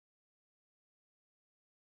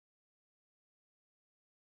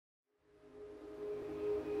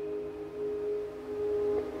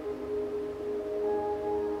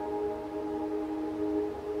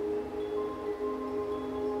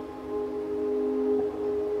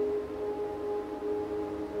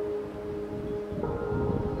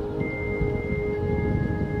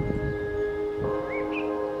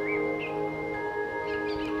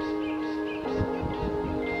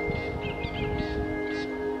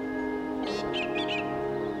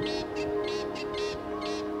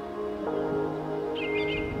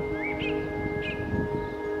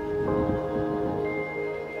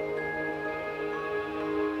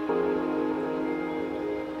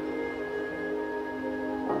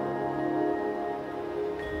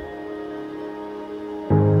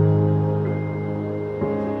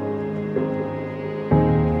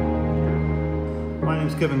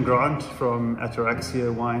Kevin Grant from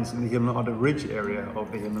Ataraxia wines in the Himmelade Ridge area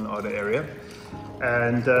of the Himmelade area.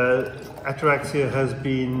 And Ataraxia has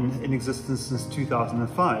been in existence since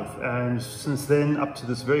 2005. And since then, up to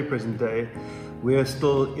this very present day, we are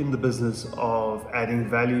still in the business of adding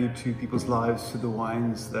value to people's lives through the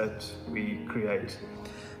wines that we create.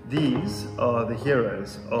 These are the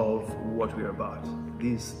heroes of what we're about.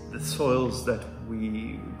 These the soils that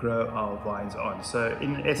we grow our vines on. So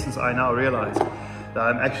in essence, I now realize that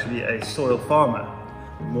I'm actually a soil farmer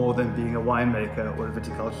more than being a winemaker or a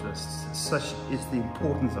viticulturist. Such is the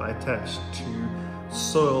importance that I attach to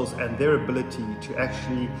soils and their ability to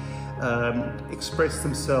actually express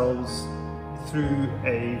themselves through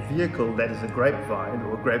a vehicle that is a grapevine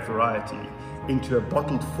or a grape variety into a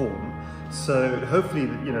bottled form. So hopefully,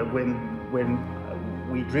 you know, when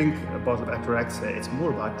we drink a bottle of Ataraxia, it's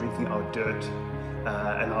more about drinking our dirt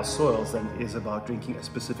and our soils than it is about drinking a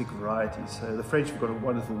specific variety. So the French have got a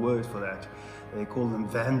wonderful word for that. They call them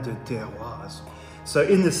vins de terroirs. So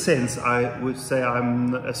in this sense, I would say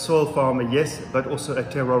I'm a soil farmer, yes, but also a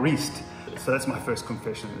terroirist. So that's my first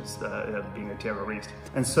confession, is being a terrorist.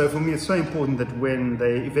 And so for me, it's so important that when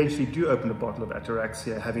they eventually do open a bottle of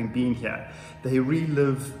Ataraxia, having been here, they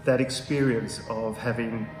relive that experience of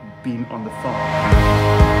having been on the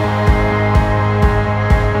farm.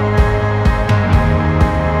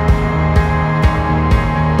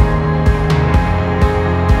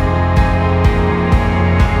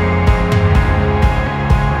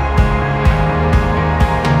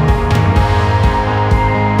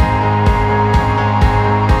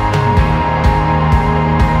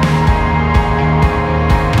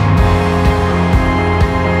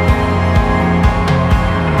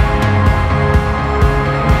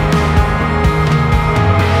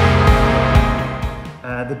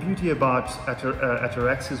 The beauty about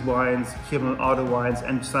Ataraxia's wines, Himmelade wines,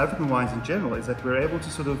 and South African wines in general is that we're able to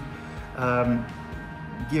sort of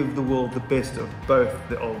give the world the best of both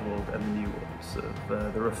the old world and the new world. So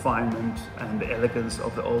the refinement and the elegance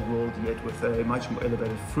of the old world, yet with a much more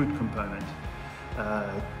elevated fruit component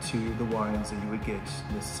to the wines than you would get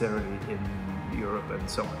necessarily in Europe and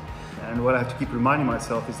so on. And what I have to keep reminding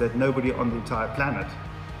myself is that nobody on the entire planet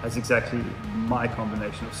has exactly my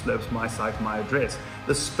combination of slopes, my site, my address.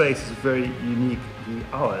 This space is very uniquely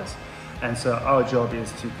ours, and so our job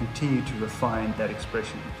is to continue to refine that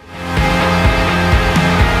expression.